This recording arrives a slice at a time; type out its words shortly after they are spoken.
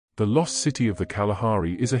The lost city of the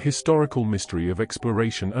Kalahari is a historical mystery of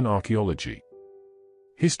exploration and archaeology.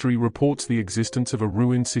 History reports the existence of a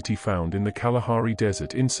ruined city found in the Kalahari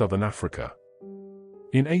Desert in southern Africa.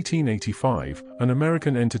 In 1885, an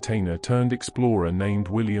American entertainer turned explorer named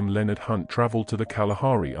William Leonard Hunt traveled to the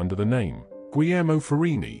Kalahari under the name Guillermo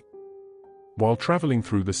Farini. While traveling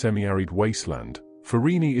through the semi-arid wasteland,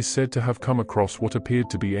 Farini is said to have come across what appeared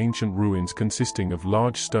to be ancient ruins consisting of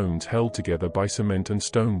large stones held together by cement and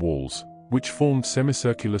stone walls, which formed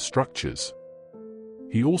semicircular structures.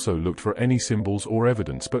 He also looked for any symbols or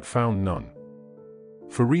evidence but found none.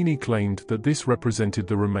 Farini claimed that this represented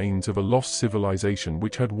the remains of a lost civilization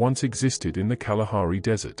which had once existed in the Kalahari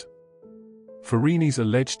Desert. Farini's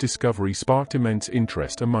alleged discovery sparked immense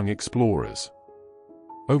interest among explorers.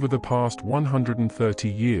 Over the past 130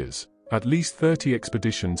 years, at least 30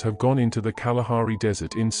 expeditions have gone into the Kalahari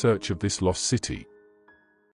Desert in search of this lost city.